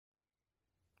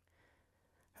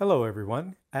Hello,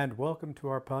 everyone, and welcome to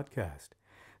our podcast.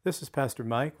 This is Pastor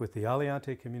Mike with the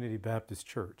Aliante Community Baptist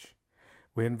Church.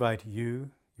 We invite you,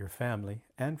 your family,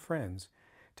 and friends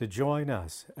to join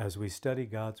us as we study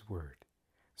God's Word.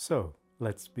 So,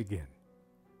 let's begin.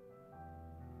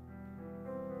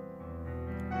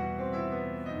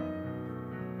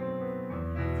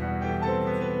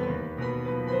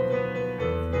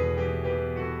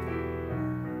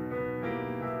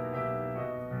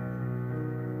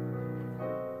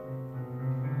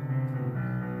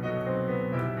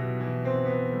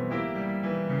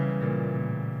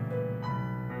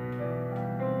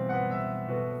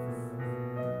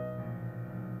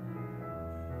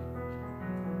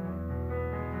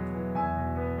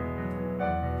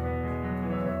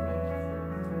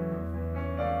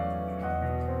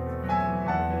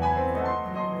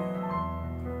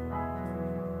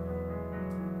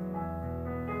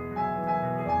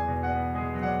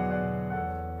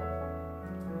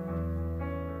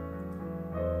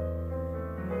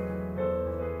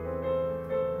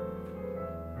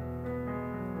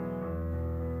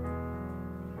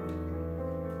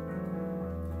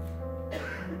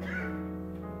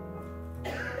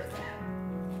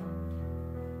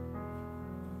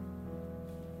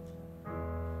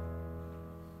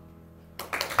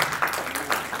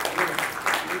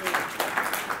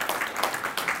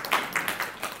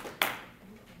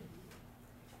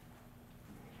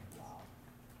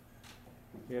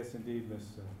 Yes, indeed, Miss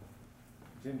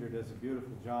Ginger does a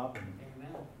beautiful job.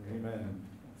 Amen. Amen.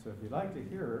 So if you'd like to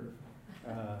hear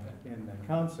her in a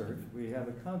concert, we have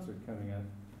a concert coming up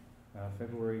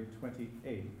February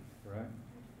 28th, right?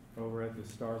 Over at the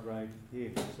Starbright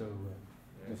Theater. So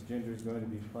Miss Ginger is going to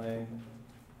be playing,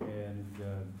 and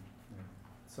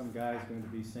some guy's going to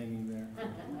be singing there,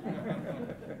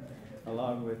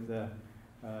 along with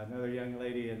another young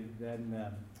lady, and then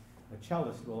a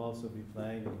cellist will also be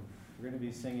playing. We're going to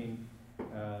be singing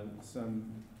some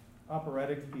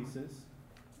operatic pieces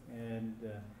and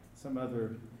some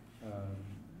other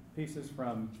pieces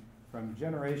from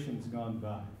generations gone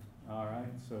by. All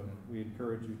right, so we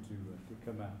encourage you to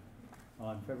come out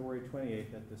on February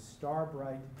 28th at the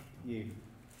Starbright Theater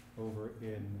over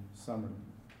in Summerlin.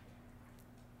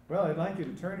 Well, I'd like you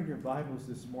to turn in your Bibles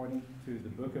this morning to the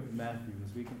book of Matthew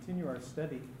as we continue our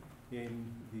study in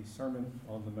the Sermon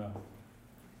on the Mount.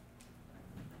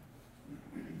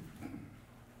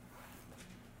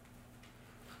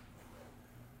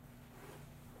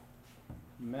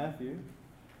 Matthew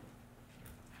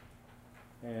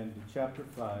and chapter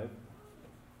 5.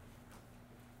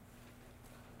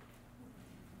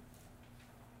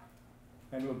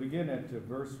 And we'll begin at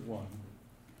verse 1.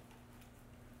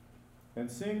 And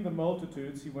seeing the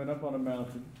multitudes, he went up on a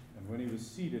mountain, and when he was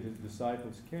seated, his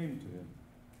disciples came to him.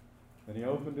 Then he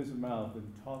opened his mouth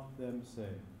and taught them,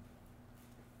 saying,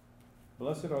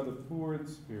 Blessed are the poor in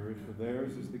spirit, for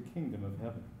theirs is the kingdom of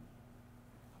heaven.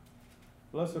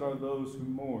 Blessed are those who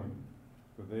mourn,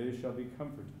 for they shall be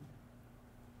comforted.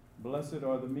 Blessed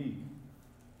are the meek,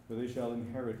 for they shall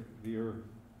inherit the earth.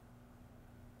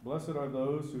 Blessed are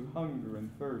those who hunger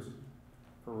and thirst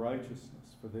for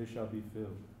righteousness, for they shall be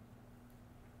filled.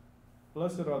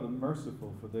 Blessed are the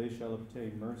merciful, for they shall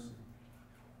obtain mercy.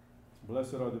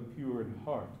 Blessed are the pure in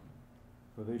heart,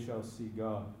 for they shall see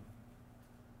God.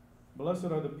 Blessed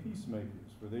are the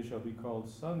peacemakers, for they shall be called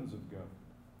sons of God.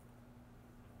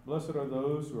 Blessed are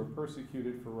those who are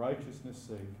persecuted for righteousness'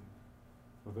 sake,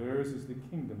 for theirs is the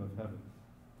kingdom of heaven.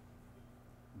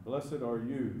 Blessed are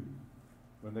you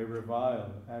when they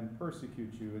revile and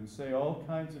persecute you and say all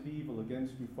kinds of evil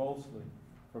against you falsely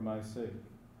for my sake.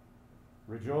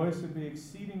 Rejoice and be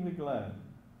exceedingly glad,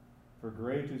 for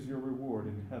great is your reward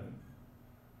in heaven.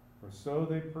 For so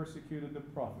they persecuted the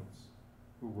prophets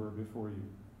who were before you.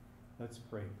 Let's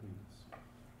pray, please.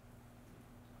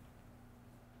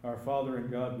 Our Father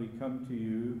and God, we come to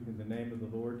you in the name of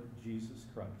the Lord Jesus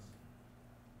Christ.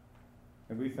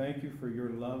 And we thank you for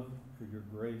your love, for your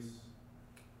grace,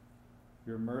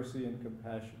 your mercy and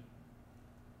compassion.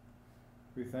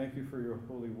 We thank you for your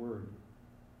holy word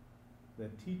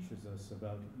that teaches us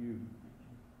about you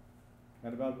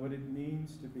and about what it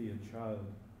means to be a child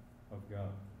of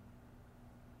God.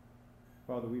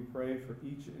 Father, we pray for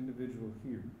each individual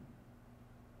here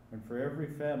and for every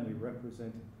family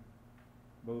represented,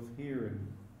 both here and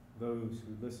those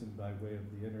who listen by way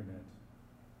of the internet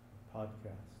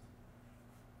podcast.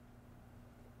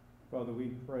 Father,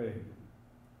 we pray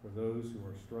for those who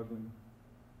are struggling,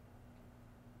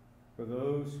 for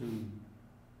those who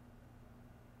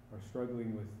are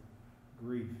struggling with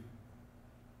grief,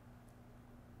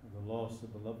 the loss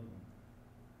of a loved one.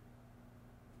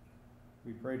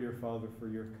 We pray, dear Father, for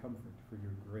your comfort, for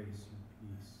your grace and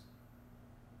peace.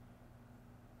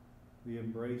 The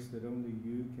embrace that only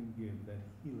you can give, that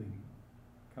healing,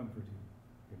 comforting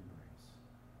embrace.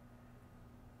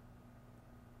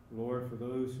 Lord, for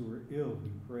those who are ill,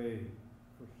 we pray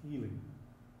for healing.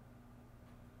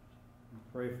 We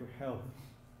pray for health.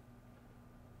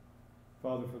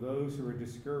 Father, for those who are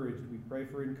discouraged, we pray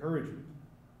for encouragement.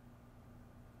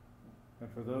 And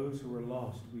for those who are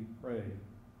lost, we pray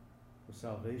for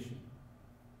salvation.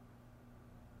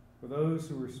 For those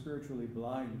who are spiritually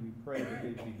blind, we pray that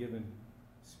they be given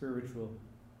spiritual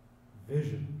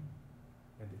vision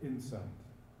and insight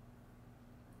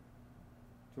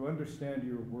to understand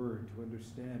your word, to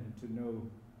understand and to know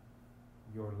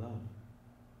your love.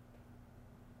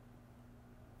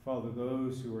 Father,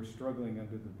 those who are struggling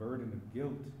under the burden of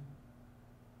guilt,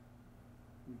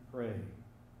 we pray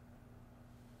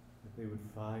that they would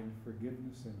find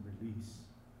forgiveness and release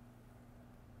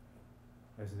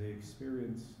as they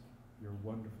experience your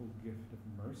wonderful gift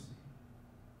of mercy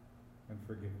and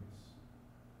forgiveness.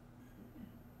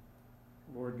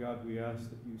 Lord God, we ask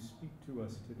that you speak to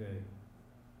us today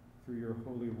through your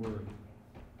holy word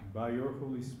and by your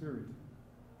Holy Spirit.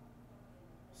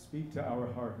 Speak to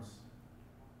our hearts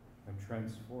and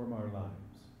transform our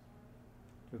lives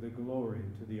to the glory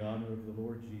and to the honor of the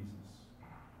Lord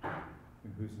Jesus,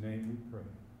 in whose name we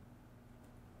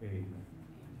pray. Amen.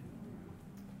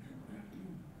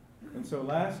 And so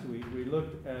last week we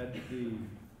looked at the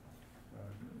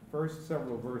first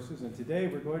several verses, and today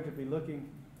we're going to be looking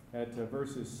at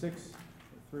verses 6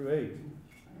 through 8.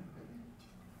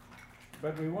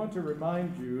 But we want to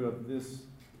remind you of this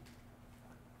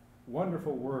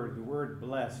wonderful word, the word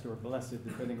blessed or blessed,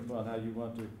 depending upon how you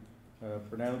want to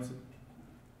pronounce it.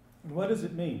 And what does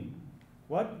it mean?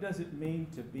 What does it mean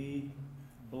to be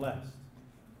blessed?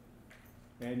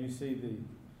 And you see the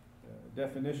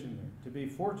definition there. To be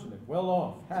fortunate, well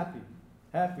off, happy,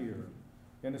 happier,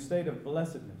 in a state of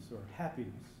blessedness or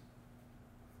happiness.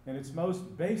 In its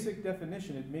most basic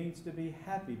definition, it means to be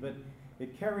happy, but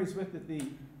it carries with it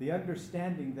the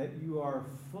understanding that you are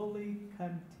fully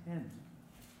content.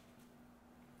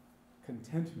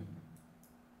 Contentment.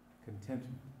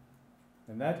 Contentment.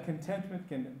 And that contentment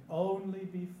can only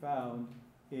be found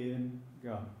in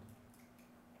God.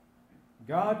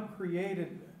 God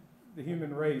created the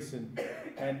human race,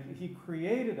 and he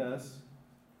created us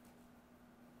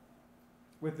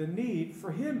with the need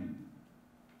for him.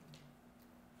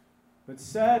 But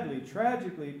sadly,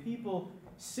 tragically, people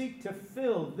seek to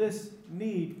fill this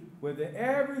need with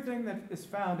everything that is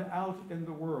found out in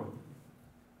the world.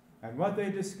 And what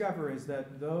they discover is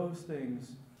that those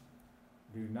things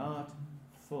do not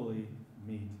fully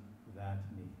meet that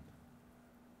need.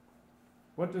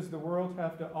 What does the world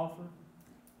have to offer?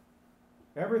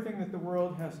 Everything that the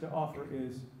world has to offer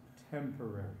is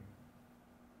temporary.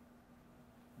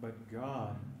 But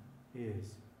God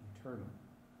is eternal.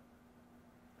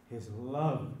 His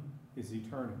love is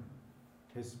eternal.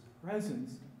 His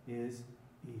presence is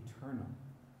eternal.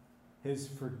 His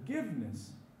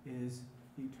forgiveness is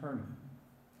eternal.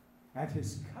 And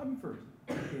his comfort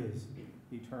is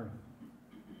eternal.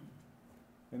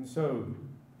 And so,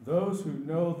 those who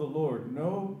know the Lord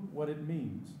know what it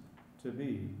means to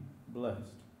be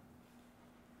blessed.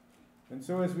 And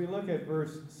so as we look at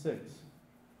verse 6,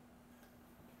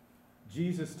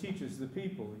 Jesus teaches the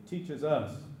people, he teaches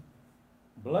us,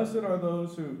 blessed are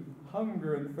those who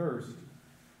hunger and thirst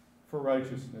for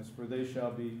righteousness, for they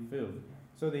shall be filled.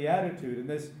 So the attitude, and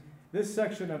this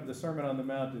section of the Sermon on the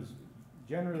Mount is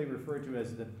generally referred to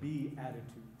as the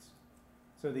Beatitudes.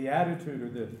 So the attitude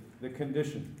or the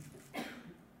condition,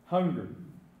 hunger.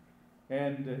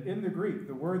 And in the Greek,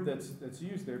 the word that's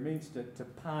used there means to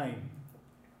pine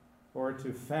or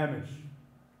to famish,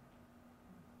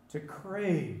 to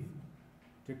crave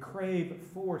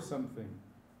for something,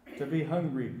 to be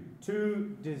hungry,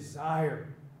 to desire.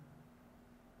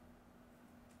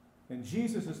 And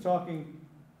Jesus is talking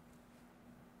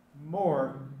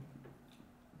more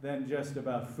than just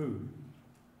about food.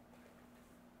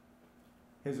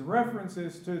 His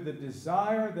references to the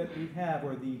desire that we have,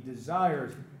 or the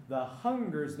desires, the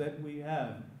hungers that we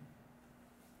have.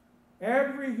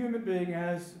 Every human being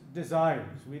has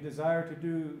desires. We desire to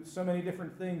do so many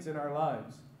different things in our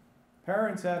lives.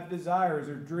 Parents have desires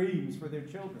or dreams for their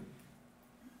children.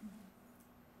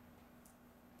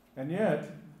 And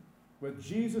yet, what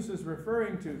Jesus is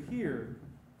referring to here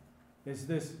is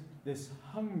this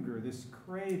hunger, this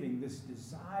craving, this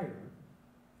desire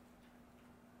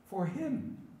for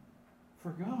him, for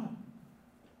God.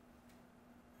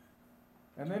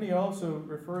 And then he also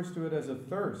refers to it as a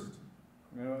thirst.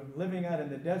 You know, living out in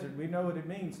the desert, we know what it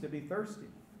means to be thirsty,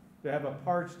 to have a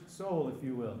parched soul, if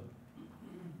you will.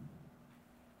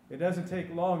 It doesn't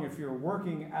take long if you're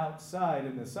working outside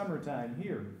in the summertime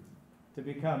here to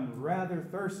become rather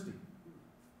thirsty.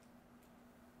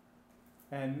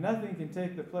 And nothing can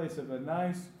take the place of a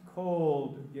nice,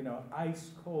 cold,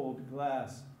 ice-cold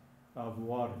glass of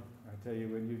water. I tell you,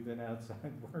 when you've been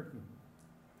outside working.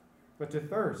 But to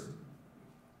thirst.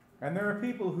 And there are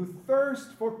people who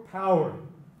thirst for power.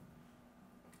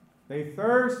 They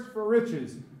thirst for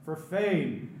riches, for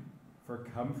fame, for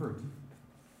comfort,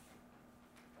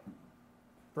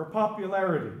 for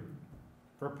popularity,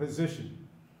 for position.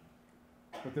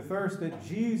 But the thirst that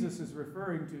Jesus is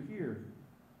referring to here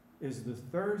is the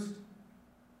thirst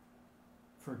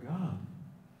for God,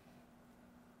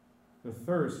 the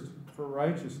thirst for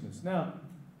righteousness. Now,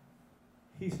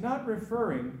 he's not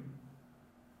referring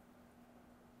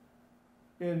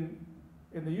in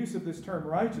the use of this term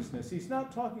righteousness, he's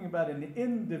not talking about an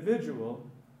individual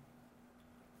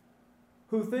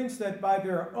who thinks that by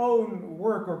their own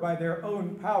work or by their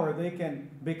own power they can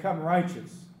become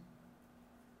righteous.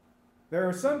 There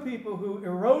are some people who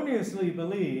erroneously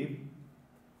believe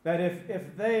that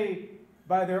if they,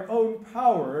 by their own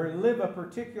power, live a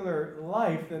particular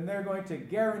life, then they're going to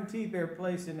guarantee their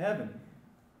place in heaven.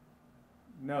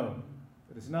 No,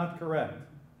 that is not correct.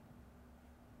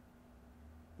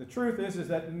 The truth is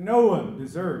that no one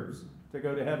deserves to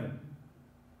go to heaven.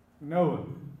 No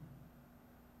one.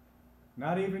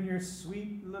 Not even your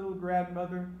sweet little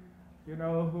grandmother,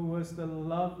 who was the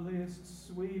loveliest,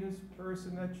 sweetest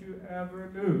person that you ever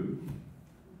knew.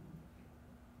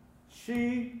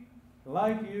 She,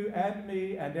 like you and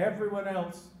me and everyone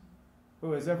else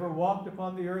who has ever walked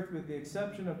upon the earth with the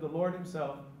exception of the Lord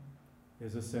himself,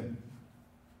 is a sinner.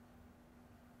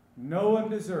 No one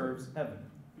deserves heaven.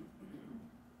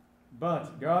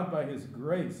 But God, by his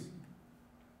grace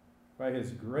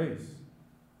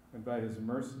and by his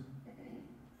mercy,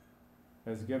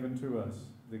 has given to us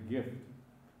the gift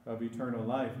of eternal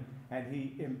life. And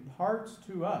he imparts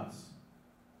to us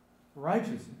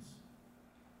righteousness.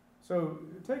 So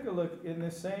take a look in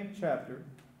this same chapter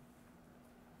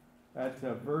at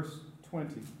verse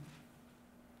 20.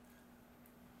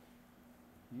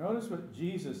 Notice what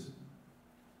Jesus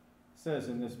says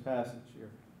in this passage here.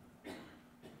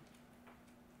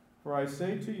 For I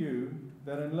say to you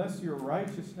that unless your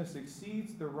righteousness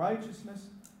exceeds the righteousness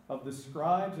of the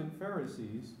scribes and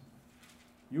Pharisees,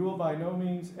 you will by no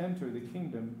means enter the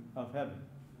kingdom of heaven.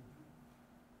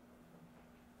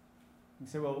 You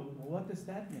say, well, what does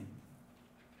that mean?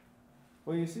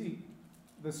 Well, you see,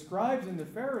 the scribes and the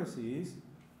Pharisees,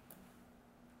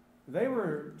 they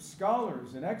were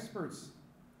scholars and experts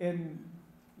in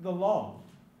the law,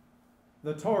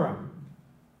 the Torah,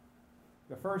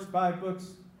 the first 5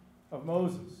 books of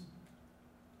Moses.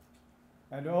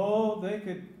 And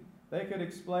they could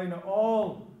explain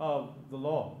all of the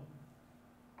law.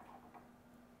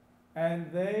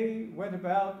 And they went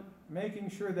about making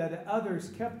sure that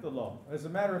others kept the law. As a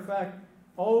matter of fact,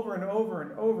 over and over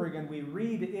and over again, we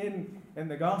read in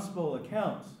the gospel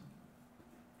accounts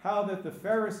how that the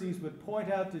Pharisees would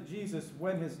point out to Jesus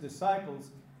when his disciples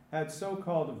had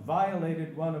so-called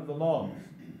violated one of the laws.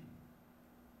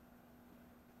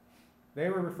 They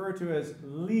were referred to as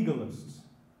legalists.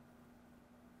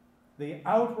 The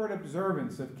outward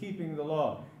observance of keeping the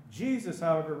law. Jesus,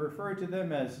 however, referred to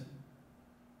them as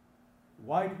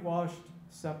whitewashed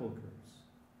sepulchres.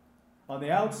 On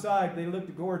the outside, they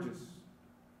looked gorgeous.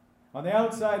 On the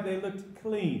outside, they looked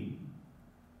clean.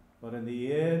 But on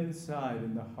the inside,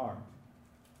 in the heart,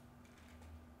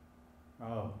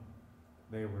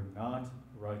 they were not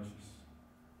righteous.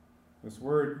 This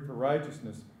word for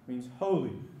righteousness means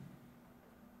holy.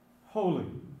 Holy,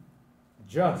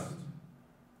 just,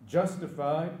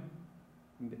 justified,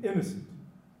 and innocent.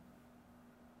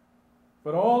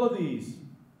 But all of these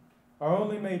are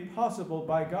only made possible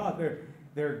by God.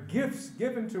 They're gifts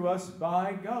given to us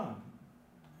by God,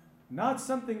 not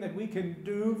something that we can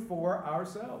do for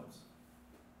ourselves.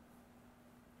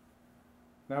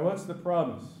 Now, what's the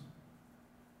promise?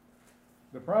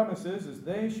 The promise is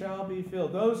they shall be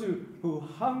filled. Those who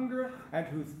hunger and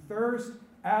who thirst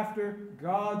after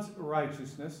God's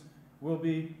righteousness will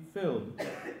be filled.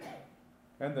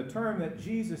 And the term that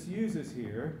Jesus uses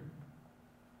here,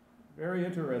 very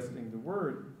interesting. The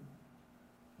word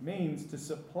means to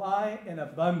supply in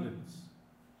abundance.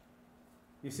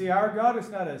 You see, our God is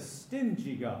not a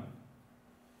stingy God.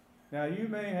 Now, you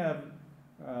may have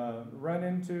run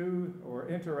into or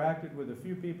interacted with a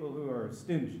few people who are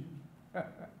stingy.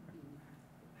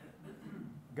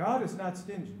 God is not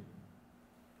stingy.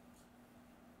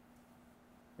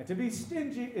 And to be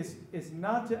stingy is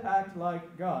not to act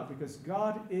like God, because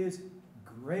God is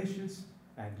gracious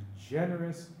and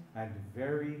generous and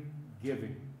very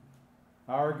giving.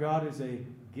 Our God is a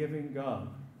giving God.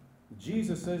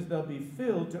 Jesus says they'll be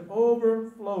filled to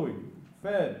overflowing,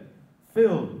 fed,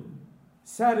 filled,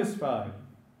 satisfied.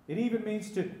 It even means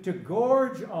to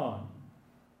gorge on,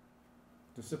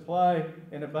 to supply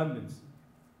in abundance.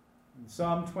 In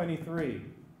Psalm 23,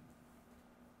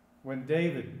 when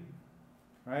David,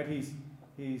 right,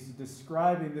 he's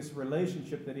describing this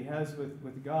relationship that he has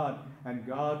with God and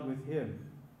God with him.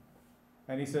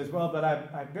 And he says, well, but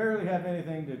I barely have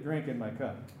anything to drink in my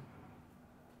cup.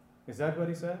 Is that what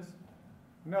he says?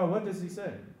 No, what does he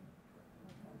say?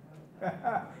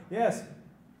 Yes,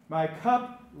 my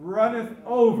cup runneth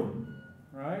over,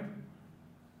 right?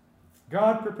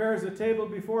 God prepares a table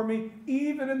before me,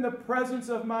 even in the presence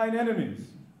of mine enemies.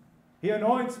 He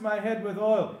anoints my head with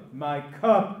oil. My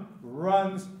cup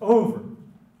runs over.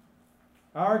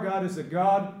 Our God is a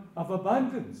God of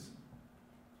abundance.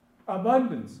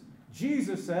 Abundance.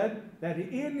 Jesus said that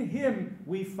in him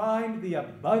we find the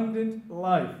abundant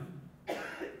life.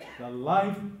 The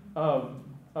life of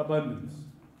abundance.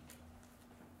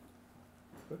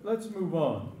 But let's move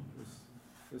on.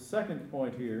 The second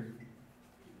point here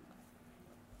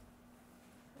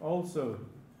also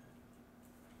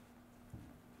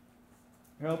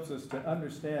helps us to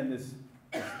understand this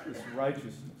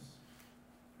righteousness.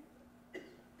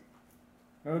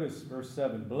 Notice verse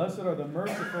 7. Blessed are the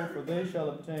merciful, for they shall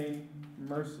obtain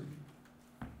mercy.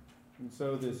 And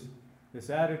so this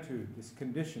attitude, this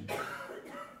condition,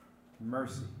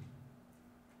 mercy,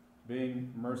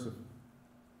 being merciful.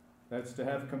 That's to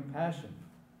have compassion,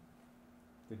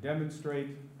 to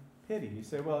demonstrate pity. You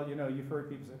say, well, you know, you've heard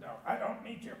people say, no, I don't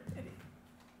need your pity.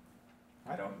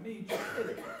 I don't need your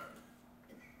pity.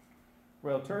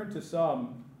 Well, turn to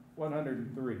Psalm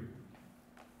 103.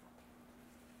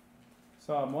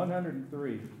 Psalm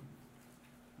 103, a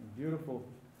beautiful,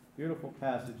 beautiful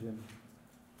passage in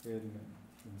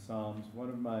Psalms, one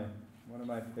of my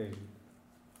favorites.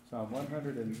 Psalm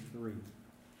 103.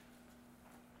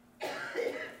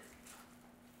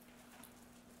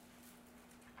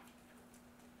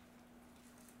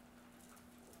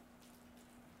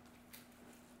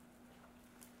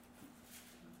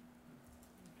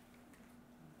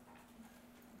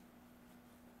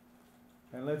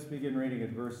 And let's begin reading at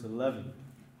verse 11.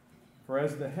 For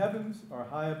as the heavens are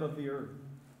high above the earth,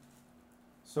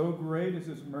 so great is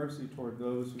his mercy toward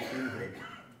those who fear him.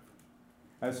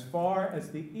 As far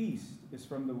as the east is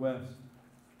from the west,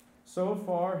 so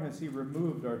far has he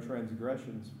removed our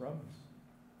transgressions from us.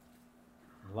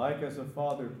 Like as a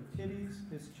father pities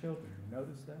his children. You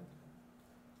notice that?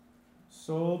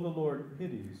 So the Lord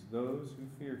pities those who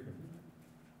fear him.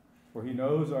 For he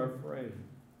knows our frame.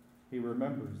 He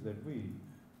remembers that we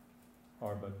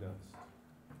are but dust.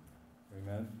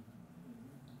 Amen.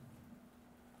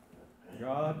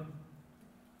 God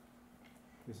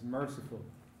is merciful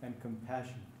and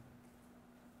compassionate.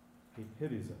 He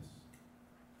pities us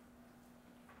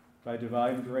by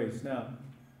divine grace. Now,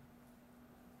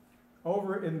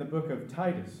 over in the book of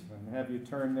Titus, and have you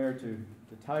turn there to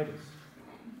Titus.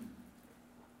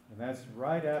 And that's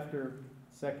right after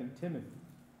 2 Timothy.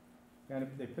 And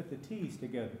they put the T's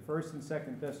together, 1st and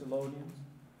 2nd Thessalonians,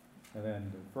 and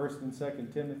then 1st and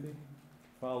 2nd Timothy,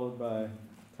 followed by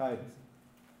Titus.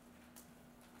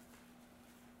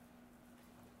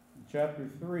 Chapter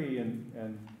 3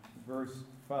 and verse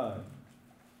 5.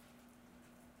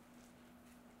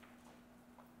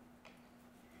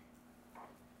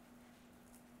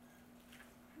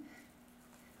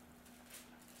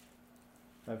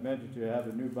 I've mentioned you have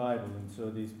a new Bible, and so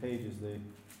these pages, they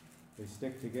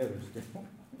stick together still.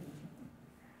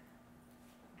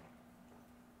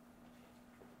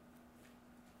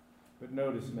 But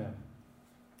notice now,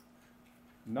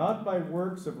 not by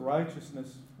works of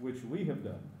righteousness which we have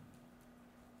done.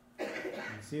 You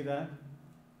see that?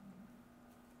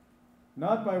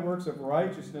 Not by works of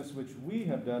righteousness which we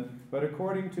have done, but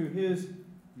according to his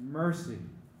mercy,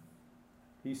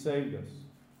 he saved us,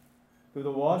 through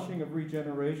the washing of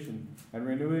regeneration and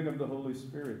renewing of the Holy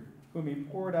Spirit, whom he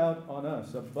poured out on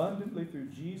us abundantly through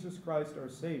Jesus Christ our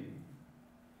Savior,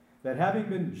 that having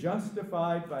been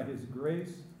justified by his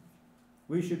grace,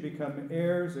 we should become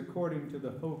heirs according to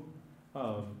the hope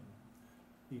of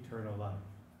eternal life.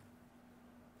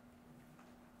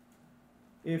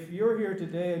 If you're here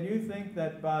today and you think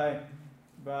that by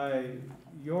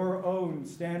your own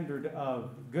standard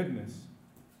of goodness,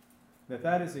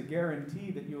 that is a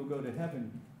guarantee that you'll go to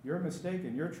heaven, you're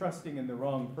mistaken. You're trusting in the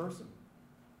wrong person.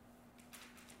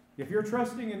 If you're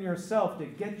trusting in yourself to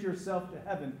get yourself to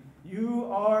heaven, you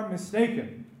are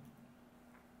mistaken.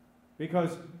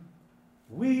 Because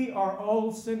we are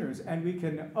all sinners, and we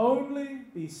can only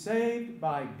be saved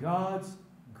by God's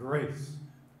grace.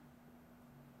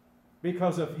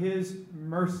 Because of His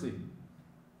mercy.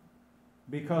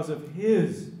 Because of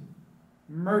His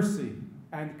mercy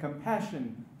and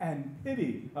compassion and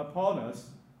pity upon us,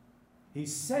 He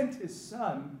sent His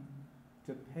Son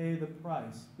to pay the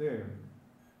price there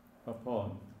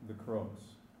upon the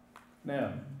cross.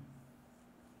 Now,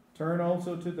 turn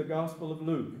also to the Gospel of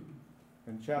Luke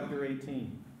in chapter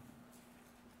 18.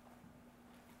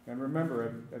 And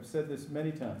remember, I've said this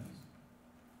many times.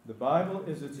 The Bible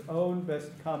is its own best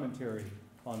commentary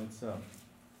on itself.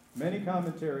 Many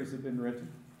commentaries have been written,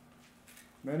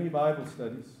 many Bible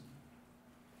studies,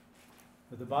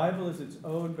 but the Bible is its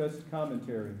own best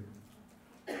commentary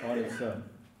on itself.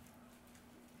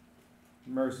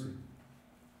 Mercy,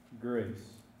 grace.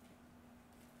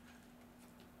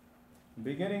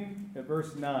 Beginning at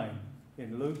verse 9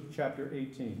 in Luke chapter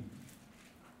 18.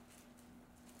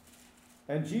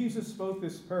 And Jesus spoke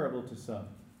this parable to some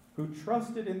who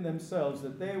trusted in themselves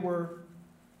that they were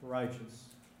righteous.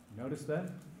 Notice that?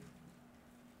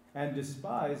 And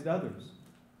despised others.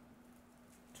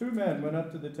 2 men went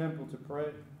up to the temple to pray.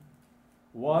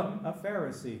 One, a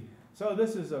Pharisee. So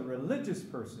this is a religious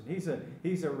person.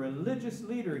 He's a religious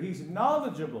leader. He's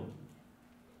knowledgeable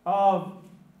of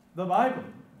the Bible.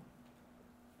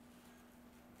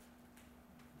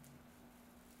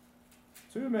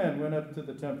 Two men went up to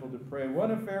the temple to pray,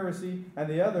 one a Pharisee and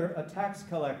the other a tax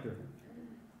collector.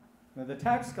 Now the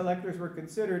tax collectors were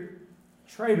considered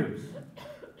traitors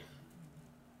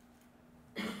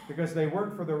because they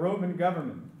worked for the Roman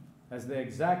government as they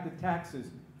exacted taxes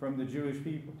from the Jewish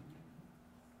people.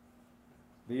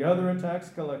 The other a tax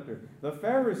collector. The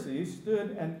Pharisee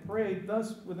stood and prayed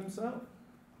thus with himself,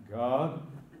 God,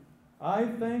 I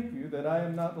thank you that I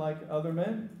am not like other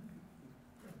men,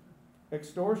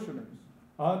 extortioners,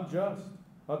 unjust,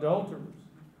 adulterers,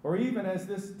 or even as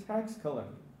this tax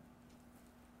collector.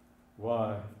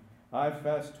 Why, I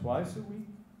fast twice a week.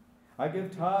 I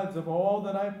give tithes of all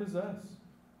that I possess.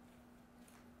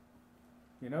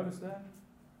 You notice that?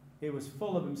 He was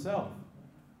full of himself.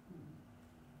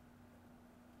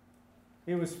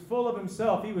 He was full of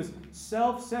himself. He was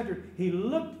self-centered. He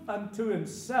looked unto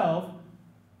himself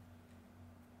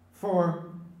for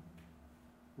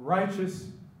righteous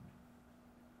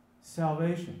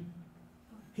salvation.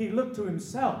 He looked to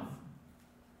himself.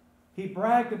 He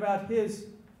bragged about his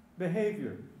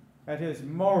behavior and his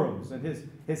morals and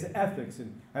his ethics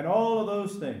and all of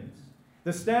those things.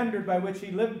 The standard by which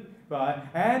he lived by.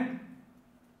 And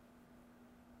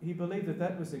he believed that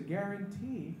that was a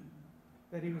guarantee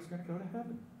that he was going to go to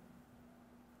heaven.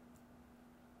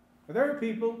 But there are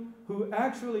people who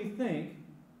actually think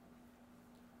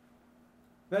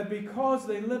that because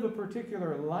they live a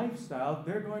particular lifestyle,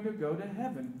 they're going to go to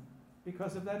heaven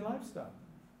because of that lifestyle.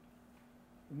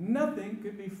 Nothing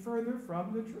could be further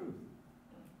from the truth.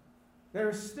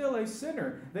 They're still a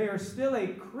sinner. They are still a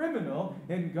criminal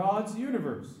in God's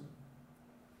universe.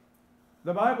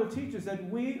 The Bible teaches that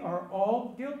we are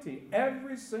all guilty,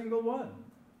 every single one.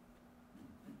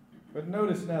 But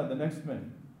notice now the next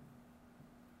man.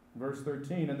 Verse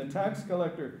 13, and the tax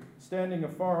collector, standing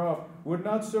afar off, would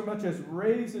not so much as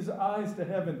raise his eyes to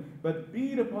heaven, but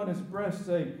beat upon his breast,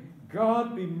 saying,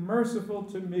 God, be merciful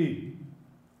to me,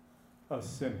 a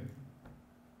sinner.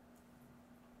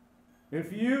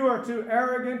 If you are too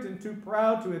arrogant and too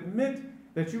proud to admit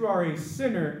that you are a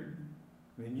sinner,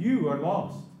 then you are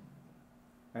lost.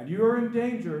 And you are in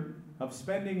danger of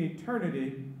spending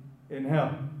eternity in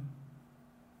hell.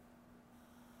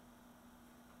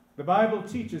 The Bible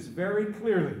teaches very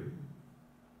clearly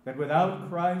that without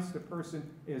Christ, a person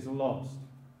is lost.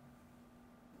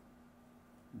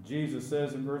 Jesus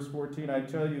says in verse 14, I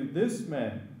tell you, this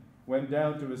man went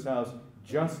down to his house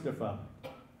justified.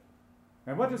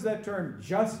 And what does that term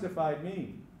justified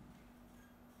mean?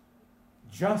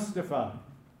 Justified.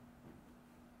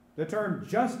 The term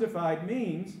justified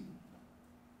means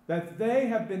that they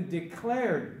have been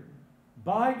declared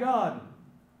by God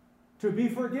to be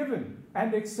forgiven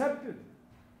and accepted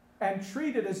and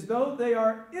treated as though they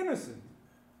are innocent.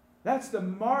 That's the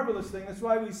marvelous thing. That's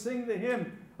why we sing the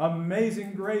hymn,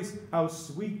 Amazing Grace, how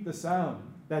sweet the sound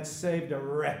that saved a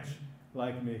wretch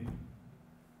like me.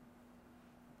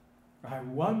 I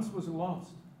once was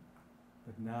lost,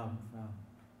 but now I'm found.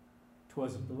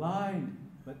 'Twas blind,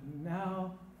 but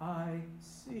now I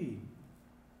see.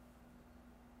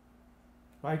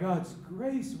 By God's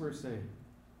grace we're saved.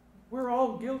 We're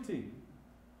all guilty.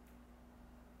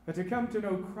 But to come to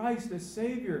know Christ as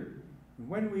Savior,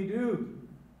 when we do,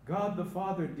 God the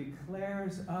Father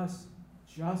declares us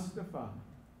justified.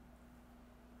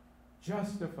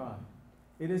 Justified.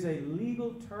 It is a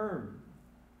legal term.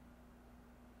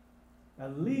 A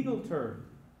legal term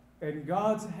in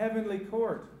God's heavenly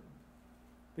court.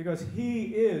 Because He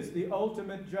is the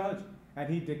ultimate judge.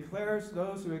 And He declares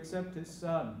those who accept His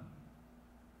Son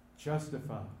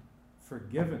justified,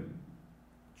 forgiven,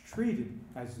 treated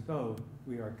as though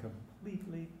we are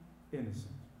completely innocent.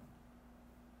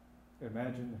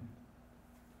 Imagine that.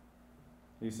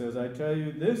 He says, I tell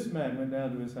you, this man went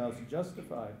down to his house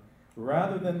justified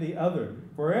rather than the other.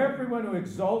 For everyone who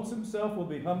exalts himself will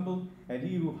be humbled, and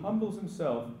he who humbles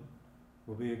himself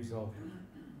will be exalted.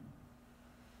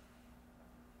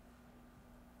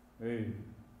 Hey.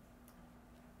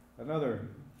 Another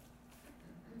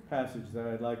passage that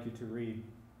I'd like you to read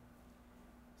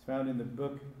is found in the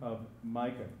book of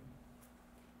Micah.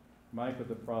 Micah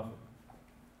the prophet,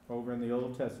 over in the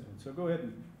Old Testament. So go ahead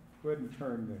and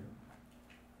turn there.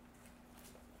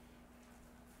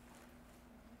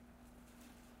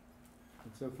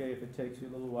 It's okay if it takes you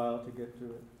a little while to get to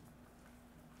it.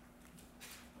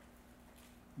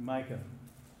 Micah.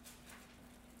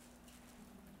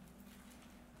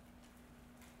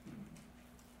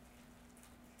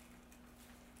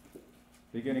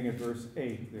 Beginning at verse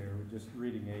 8 there, we're just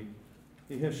reading 8.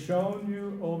 He has shown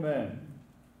you, O man,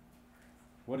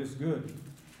 what is good.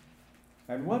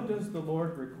 And what does the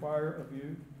Lord require of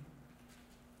you?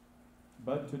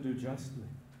 But to do justly.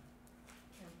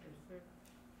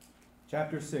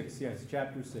 Chapter 6, yes,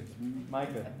 chapter 6.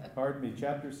 Micah, pardon me,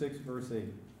 chapter 6, verse 8.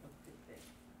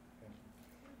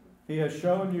 He has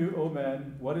shown you, O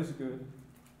man, what is good.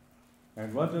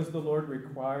 And what does the Lord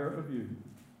require of you?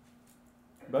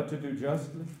 But to do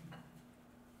justly,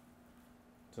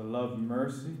 to love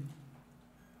mercy,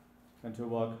 and to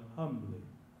walk humbly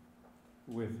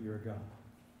with your God.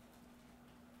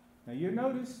 Now you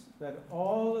notice that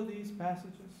all of these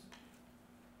passages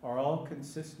are all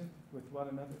consistent with one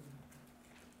another.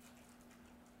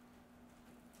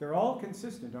 They're all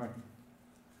consistent, aren't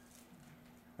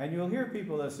they? And you'll hear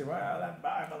people that say, well, that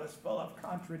Bible is full of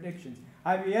contradictions.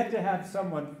 I've yet to have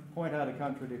someone point out a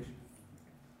contradiction.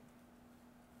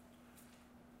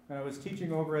 When I was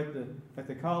teaching over at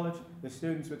the college, the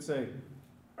students would say,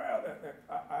 well,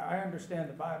 I understand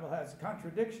the Bible has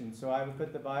contradictions. So I would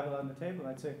put the Bible on the table and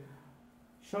I'd say,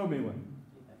 show me one.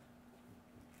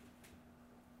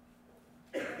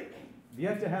 If you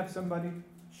have to have somebody,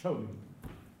 show me.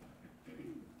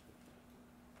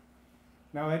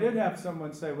 Now I did have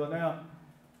someone say, well now,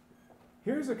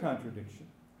 here's a contradiction.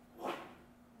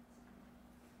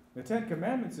 The Ten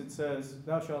Commandments, it says,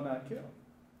 thou shalt not kill.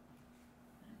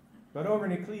 But over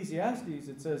in Ecclesiastes,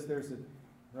 it says there's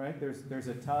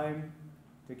a time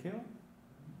to kill.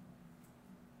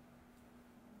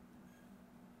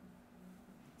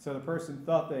 So the person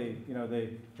thought they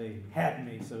had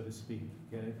me, so to speak.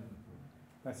 Okay?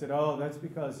 I said, oh, that's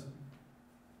because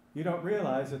you don't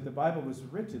realize that the Bible was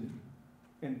written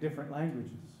in different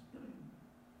languages.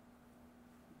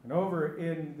 And over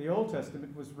in the Old Testament,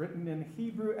 it was written in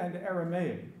Hebrew and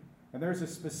Aramaic. And there's a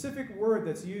specific word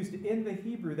that's used in the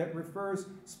Hebrew that refers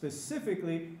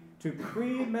specifically to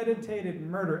premeditated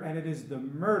murder, and it is the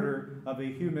murder of a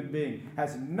human being.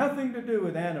 Has nothing to do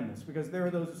with animals, because there are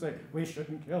those who say, we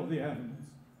shouldn't kill the animals.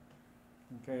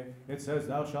 Okay? It says,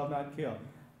 thou shalt not kill.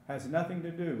 Has nothing to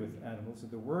do with animals.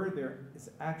 The word there is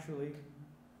actually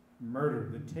murder,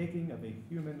 the taking of a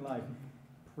human life,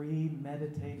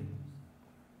 premeditated.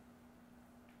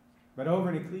 But over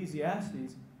in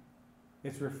Ecclesiastes,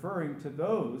 it's referring to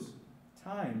those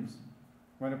times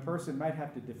when a person might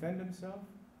have to defend himself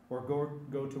or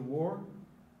go to war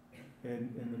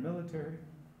in the military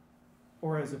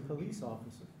or as a police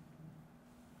officer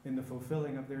in the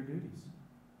fulfilling of their duties.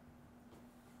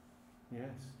 Yes.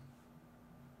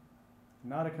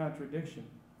 Not a contradiction,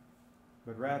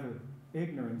 but rather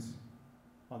ignorance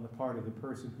on the part of the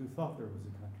person who thought there was a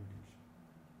contradiction.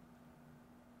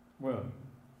 Well,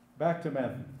 back to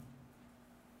Matthew.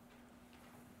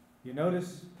 You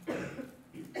notice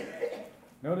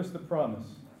the promise.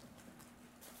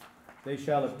 They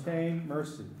shall obtain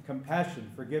mercy,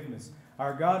 compassion, forgiveness.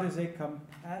 Our God is a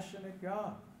compassionate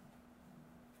God.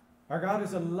 Our God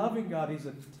is a loving God. He's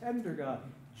a tender God,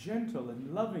 gentle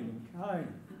and loving and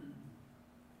kind.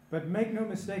 But make no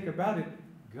mistake about it,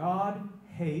 God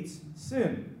hates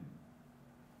sin.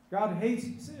 God hates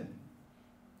sin.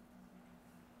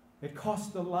 It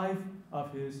cost the life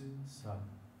of His Son.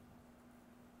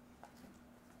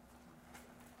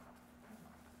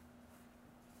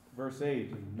 Verse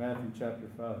 8 in Matthew chapter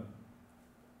 5.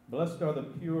 Blessed are the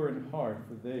pure in heart,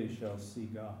 for they shall see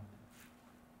God.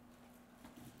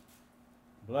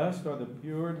 Blessed are the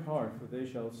pure in heart, for they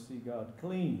shall see God.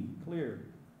 Clean, clear.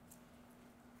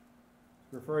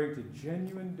 Referring to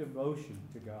genuine devotion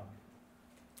to God.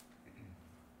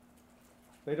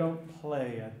 They don't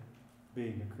play at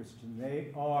being a Christian. They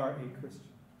are a Christian.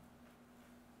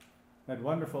 That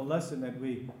wonderful lesson that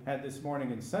we had this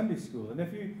morning in Sunday school. And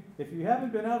if you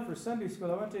haven't been out for Sunday school,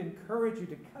 I want to encourage you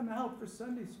to come out for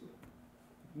Sunday school.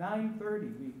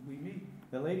 9:30 we meet.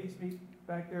 The ladies meet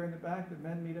back there in the back. The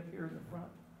men meet up here in the front.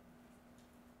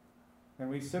 And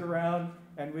we sit around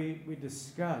and we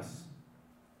discuss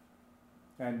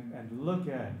and look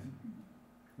at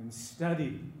and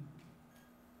study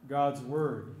God's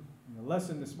Word. And the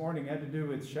lesson this morning had to do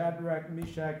with Shadrach,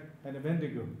 Meshach, and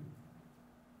Abednego.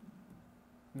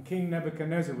 And King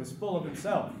Nebuchadnezzar was full of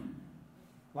himself,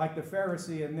 like the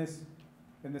Pharisee in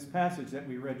this passage that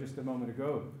we read just a moment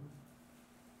ago.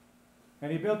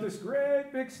 And he built this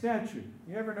great big statue.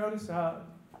 You ever notice how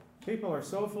people are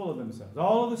so full of themselves?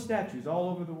 All of the statues all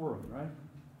over the world, right?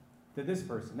 To this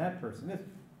person, that person, this.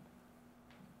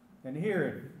 And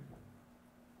here,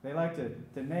 they like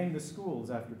to name the schools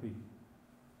after people.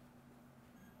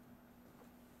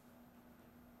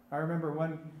 I remember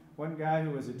one guy who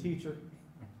was a teacher.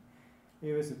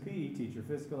 He was a PE teacher,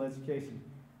 physical education,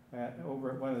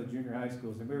 over at one of the junior high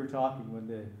schools. And we were talking one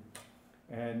day.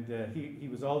 And he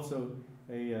was also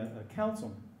a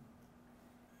councilman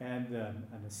and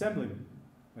an assemblyman,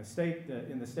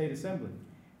 in the state assembly.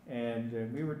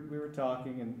 And we were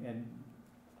talking, and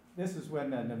this is when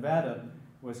Nevada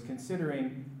was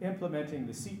considering implementing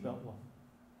the seatbelt law.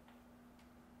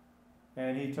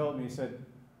 And he told me, he said,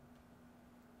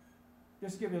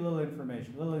 just give you a little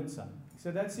information, a little insight. He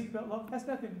said, that seatbelt law has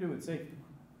nothing to do with safety.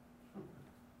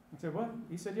 I said, what?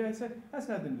 He said, yeah, he said, has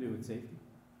nothing to do with safety.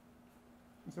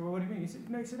 I said, well, what do you mean? He said,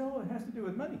 no, it has to do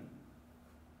with money.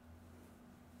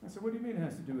 I said, what do you mean it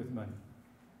has to do with money?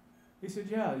 He said,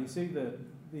 yeah, you see,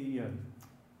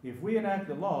 if we enact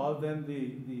the law, then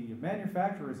the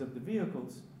manufacturers of the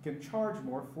vehicles can charge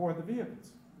more for the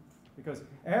vehicles. Because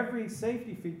every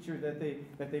safety feature that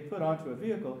they put onto a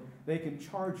vehicle, they can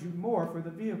charge you more for the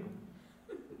vehicle.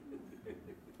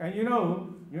 And you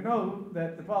know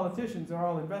that the politicians are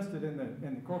all invested in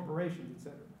the corporations,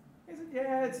 etc. He said,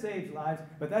 yeah, it saves lives,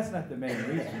 but that's not the main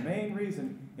reason. The main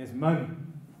reason is money.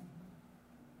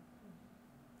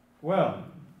 Well,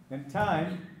 in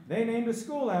time, they named a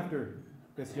school after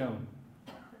this gentleman.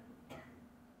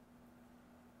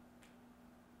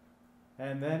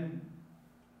 And then,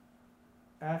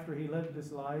 after he lived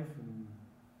his life and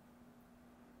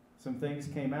some things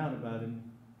came out about him,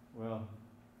 well,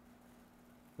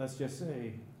 let's just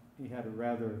say he had a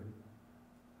rather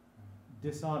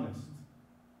dishonest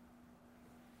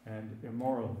and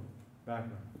immoral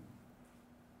background.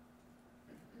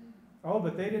 Oh,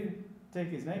 but they didn't take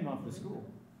his name off the school.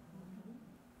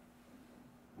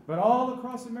 But all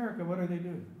across America, what are they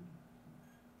doing?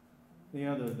 You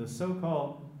know, the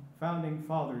so-called founding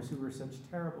fathers who were such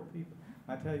terrible people.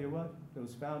 I tell you what,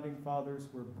 those founding fathers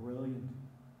were brilliant.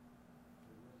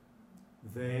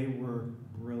 They were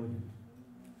brilliant.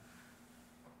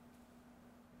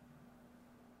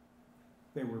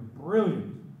 They were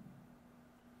brilliant.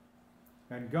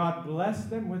 And God blessed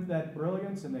them with that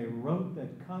brilliance, and they wrote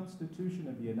that Constitution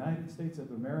of the United States of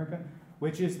America,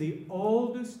 which is the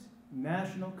oldest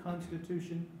national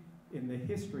constitution in the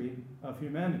history of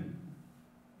humanity.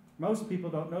 Most people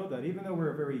don't know that. Even though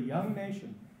we're a very young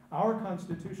nation, our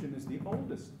Constitution is the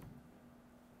oldest.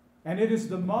 And it is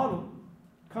the model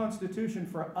constitution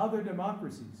for other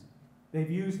democracies. They've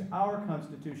used our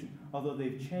Constitution, although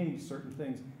they've changed certain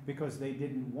things because they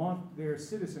didn't want their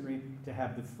citizenry to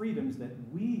have the freedoms that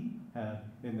we have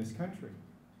in this country.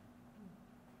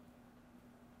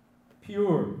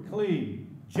 Pure,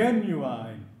 clean,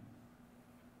 genuine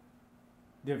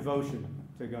devotion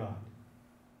to God.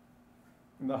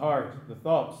 In the heart, the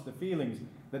thoughts, the feelings,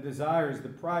 the desires, the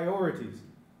priorities.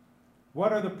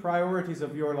 What are the priorities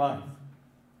of your life?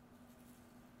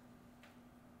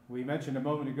 We mentioned a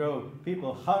moment ago,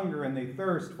 people hunger and they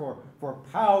thirst for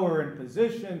power and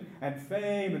position and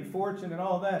fame and fortune and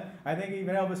all that. I think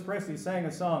even Elvis Presley sang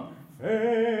a song,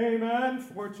 Fame and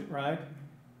Fortune, right?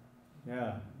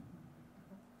 Yeah.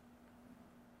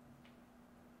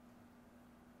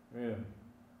 Yeah.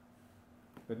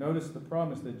 But notice the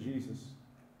promise that Jesus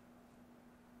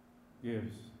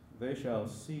gives. They shall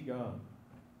see God.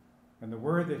 And the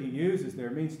word that he uses there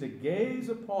means to gaze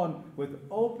upon with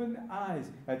open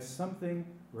eyes at something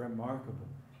remarkable.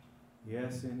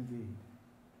 Yes, indeed.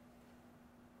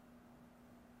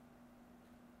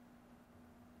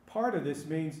 Part of this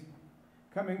means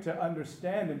coming to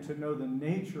understand and to know the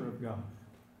nature of God.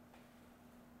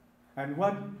 And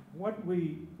what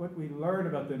we learn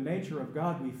about the nature of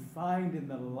God, we find in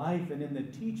the life and in the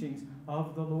teachings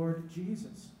of the Lord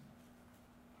Jesus.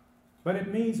 But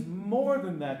it means more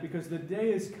than that, because the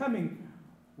day is coming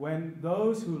when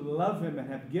those who love him and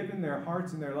have given their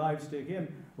hearts and their lives to him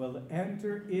will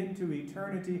enter into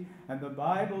eternity. And the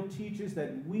Bible teaches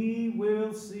that we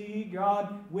will see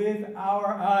God with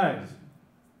our eyes.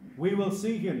 We will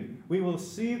see him. We will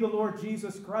see the Lord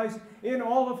Jesus Christ in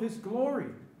all of his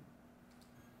glory.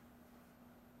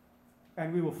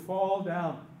 And we will fall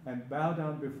down and bow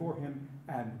down before him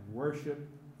and worship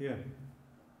him.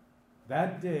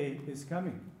 That day is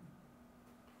coming.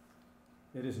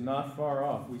 It is not far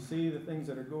off. We see the things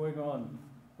that are going on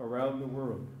around the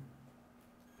world.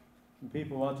 And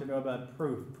people want to know about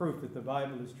proof that the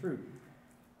Bible is true.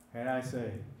 And I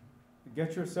say,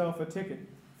 get yourself a ticket,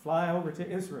 fly over to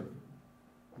Israel.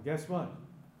 And guess what?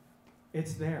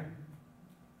 It's there.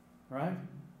 Right?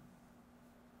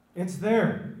 It's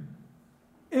there.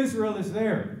 Israel is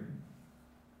there.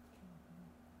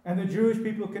 And the Jewish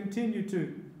people continue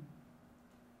to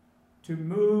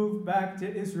move back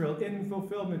to Israel in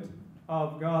fulfillment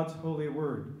of God's holy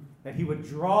word. That he would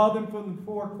draw them from the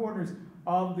four corners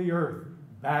of the earth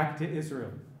back to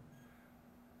Israel.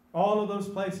 All of those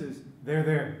places, they're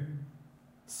there.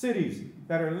 Cities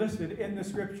that are listed in the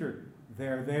scripture,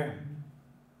 they're there.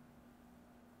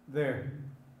 There.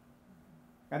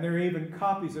 And there are even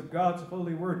copies of God's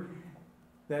holy word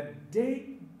that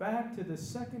date back to the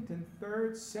 2nd and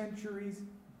 3rd centuries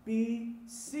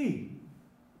BC.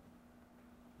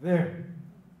 There,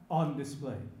 on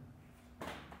display.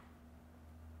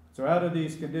 So how do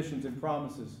these conditions and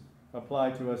promises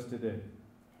apply to us today?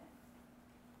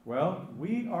 Well,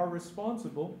 we are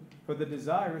responsible for the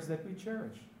desires that we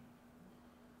cherish.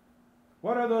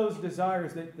 What are those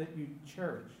desires that you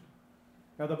cherish?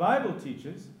 Now, the Bible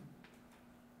teaches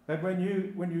that when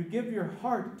you give your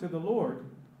heart to the Lord,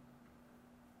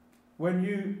 when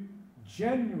you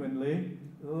genuinely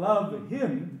love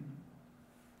him,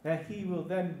 that he will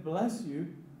then bless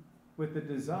you with the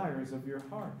desires of your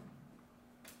heart.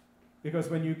 Because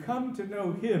when you come to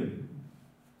know him,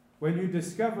 when you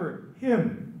discover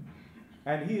him,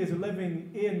 and he is living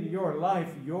in your life,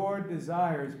 your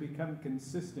desires become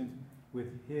consistent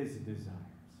with his desires.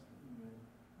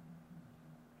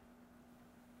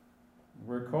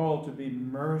 We're called to be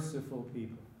merciful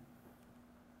people.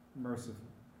 Merciful.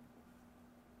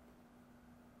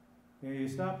 You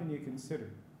stop and you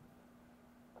consider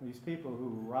these people who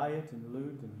riot and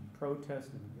loot and protest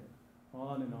and get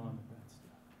on and on with that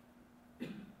stuff.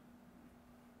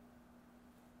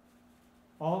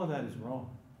 All of that is wrong.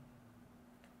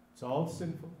 It's all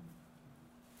sinful.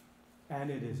 And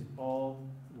it is all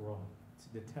wrong. It's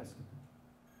detestable.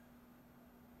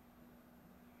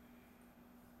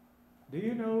 Do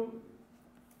you know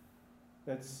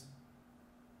that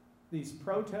these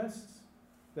protests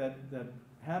that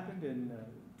happened in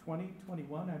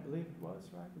 2021, I believe it was,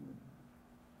 right?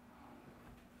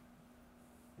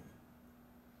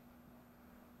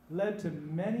 Led to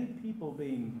many people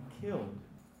being killed,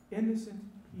 innocent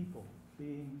people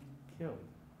being killed,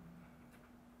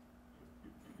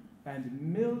 and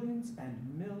millions and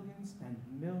millions and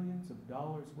millions of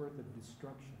dollars worth of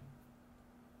destruction.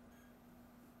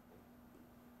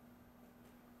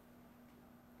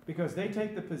 Because they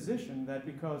take the position that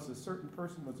because a certain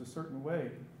person was a certain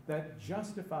way, that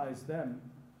justifies them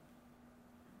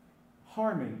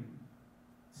harming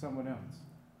someone else.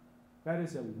 That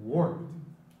is a warped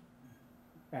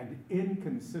and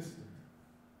inconsistent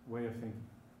way of thinking.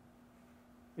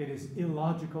 It is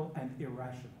illogical and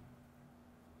irrational.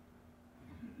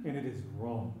 And it is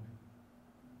wrong.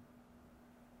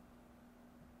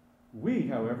 We,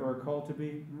 however, are called to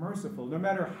be merciful. No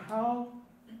matter how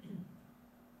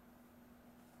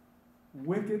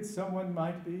wicked someone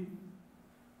might be,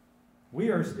 we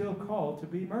are still called to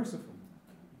be merciful.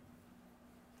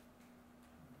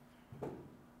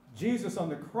 Jesus on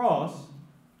the cross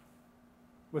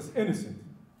was innocent.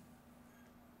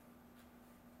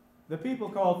 The people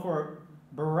called for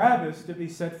Barabbas to be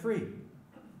set free,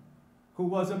 who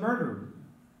was a murderer.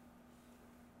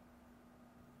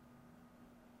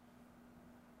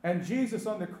 And Jesus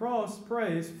on the cross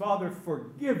prays, Father,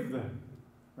 forgive them,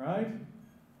 right?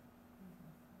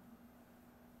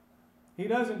 He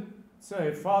doesn't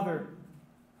say, Father,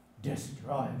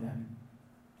 destroy them.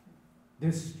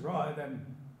 Destroy them,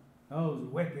 those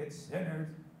wicked sinners.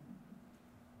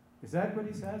 Is that what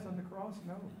he says on the cross?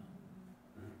 No.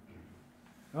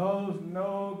 Those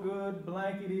no good,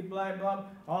 blankety, blank, blah,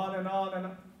 on and on and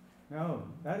on. No,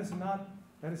 that is not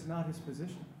his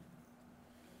position.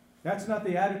 That's not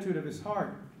the attitude of his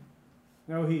heart.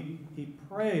 No, he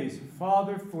prays,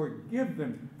 Father, forgive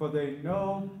them, for they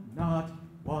know not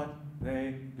what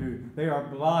they do. They are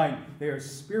blind. They are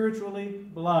spiritually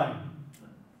blind.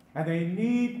 And they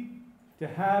need to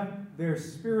have their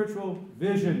spiritual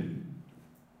vision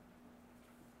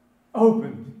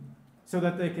opened so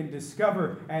that they can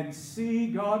discover and see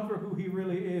God for who He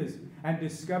really is and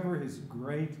discover His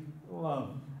great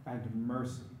love and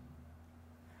mercy.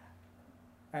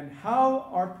 And how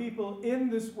are people in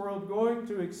this world going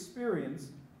to experience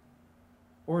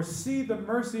or see the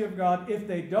mercy of God if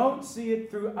they don't see it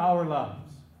through our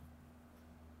lives?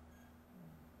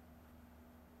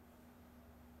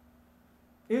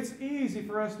 It's easy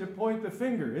for us to point the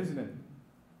finger, isn't it?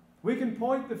 We can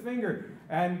point the finger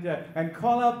and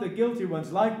call out the guilty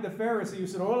ones, like the Pharisee who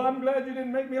said, "Oh, well, I'm glad you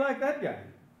didn't make me like that guy."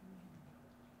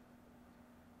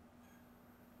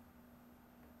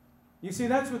 You see,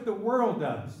 that's what the world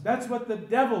does. That's what the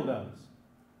devil does.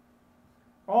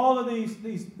 All of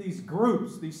these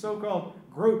groups, these so-called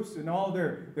groups, and all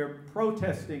their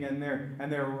protesting and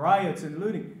their riots and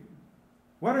looting,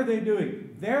 what are they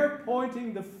doing? They're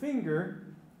pointing the finger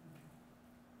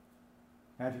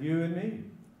at you and me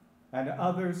and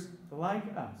others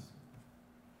like us.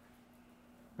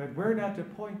 But we're not to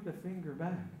point the finger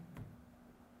back,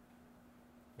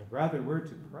 but rather we're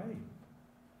to pray.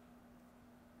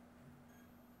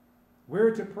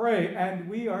 We're to pray, and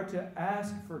we are to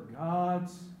ask for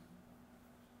God's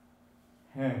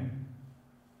hand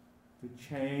to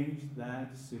change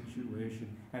that situation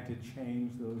and to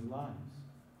change those lives.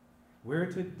 We're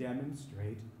to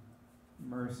demonstrate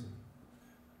mercy.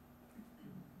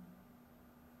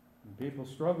 And people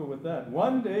struggle with that.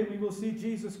 One day we will see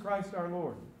Jesus Christ our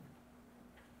Lord.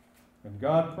 And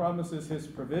God promises His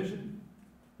provision,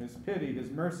 His pity,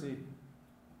 His mercy,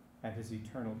 and His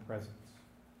eternal presence.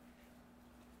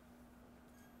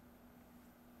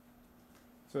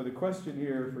 So the question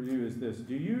here for you is this: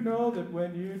 do you know that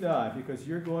when you die, because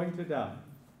you're going to die,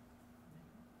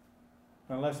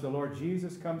 unless the Lord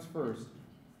Jesus comes first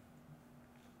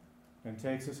and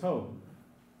takes us home,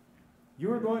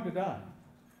 you are going to die.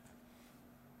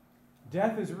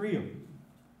 Death is real.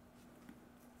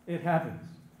 It happens.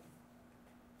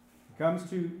 It comes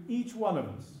to each one of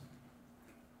us.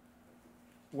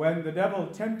 When the devil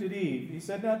tempted Eve, he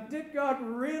said, "Now, did God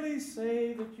really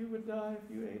say that you would die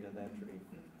if you ate of that tree?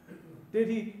 Did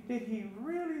he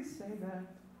really say that?"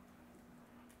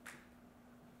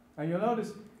 And you'll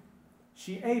notice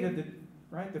she ate of the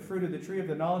fruit of the tree of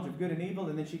the knowledge of good and evil,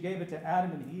 and then she gave it to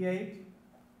Adam and he ate.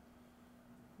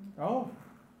 Oh.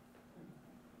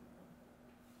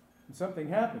 And something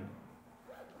happened.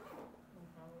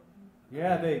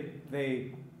 Yeah,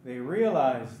 they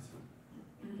realized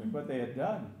that what they had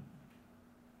done.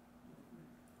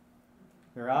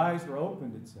 Their eyes were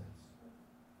opened, it says.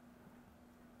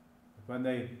 When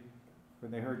they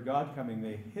heard God coming,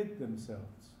 they hid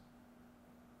themselves.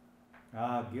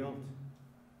 Guilt.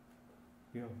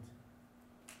 Guilt.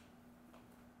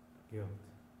 Guilt.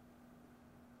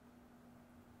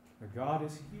 But God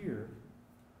is here.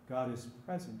 God is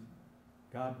present.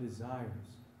 God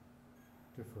desires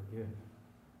to forgive.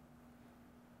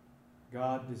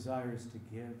 God desires to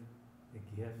give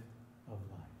the gift of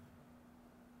life.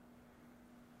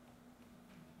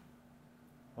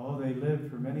 Oh, they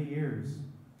lived for many years,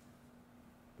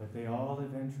 but they all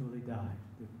eventually died,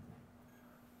 didn't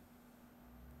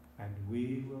they? And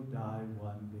we will die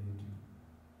one day too.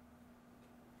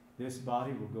 This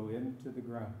body will go into the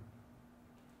ground.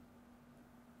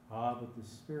 But the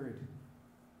Spirit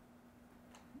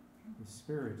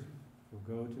will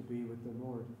go to be with the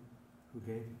Lord who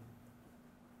gave it.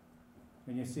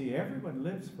 And you see, everyone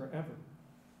lives forever.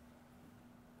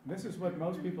 This is what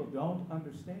most people don't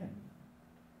understand.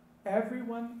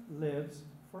 Everyone lives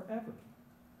forever.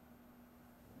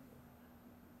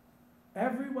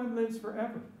 Everyone lives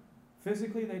forever.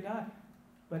 Physically, they die.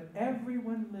 But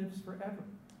everyone lives forever.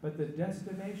 But the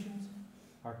destinations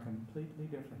are completely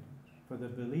different. For the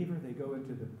believer, they go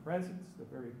into the presence, the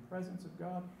very presence of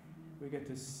God. We get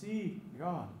to see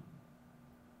God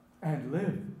and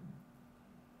live.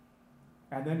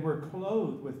 And then we're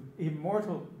clothed with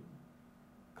immortal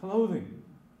clothing.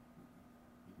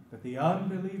 But the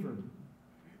unbeliever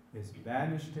is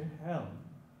banished to hell,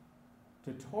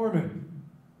 to torment,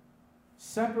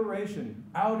 separation,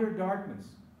 outer darkness.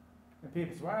 And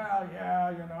people say, "Well,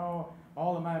 yeah,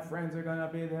 all of my friends are going to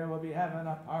be there. We'll be having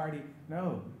a party."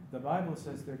 No, the Bible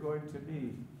says they're going to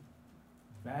be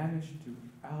banished to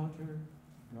outer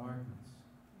darkness.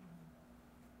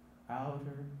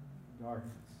 Outer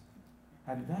darkness.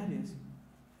 And that is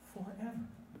forever.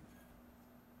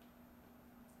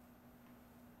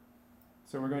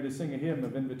 So we're going to sing a hymn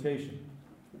of invitation.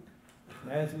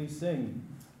 As we sing,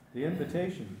 the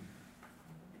invitation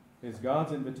is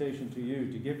God's invitation to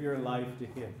you to give your life to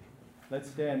Him. Let's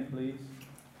stand, please.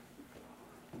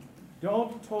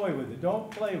 Don't toy with it.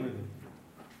 Don't play with it.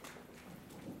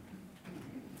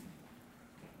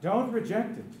 Don't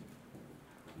reject it.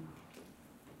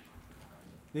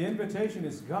 The invitation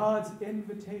is God's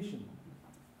invitation.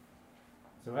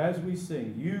 So as we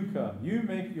sing, you come. You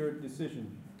make your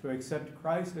decision to accept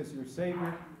Christ as your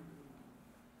Savior,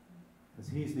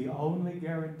 because He's the only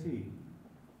guarantee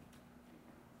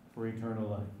for eternal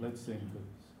life. Let's sing, please.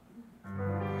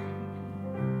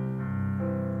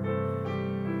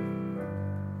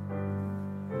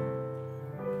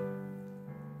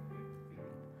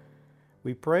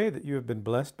 We pray that you have been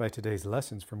blessed by today's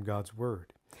lessons from God's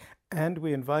Word. And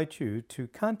we invite you to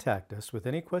contact us with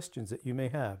any questions that you may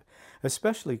have,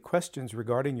 especially questions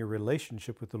regarding your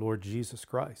relationship with the Lord Jesus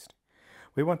Christ.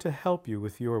 We want to help you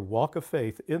with your walk of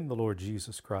faith in the Lord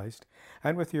Jesus Christ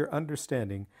and with your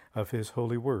understanding of His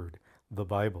holy word, the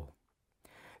Bible.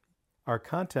 Our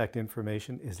contact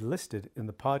information is listed in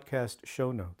the podcast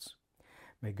show notes.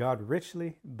 May God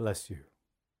richly bless you.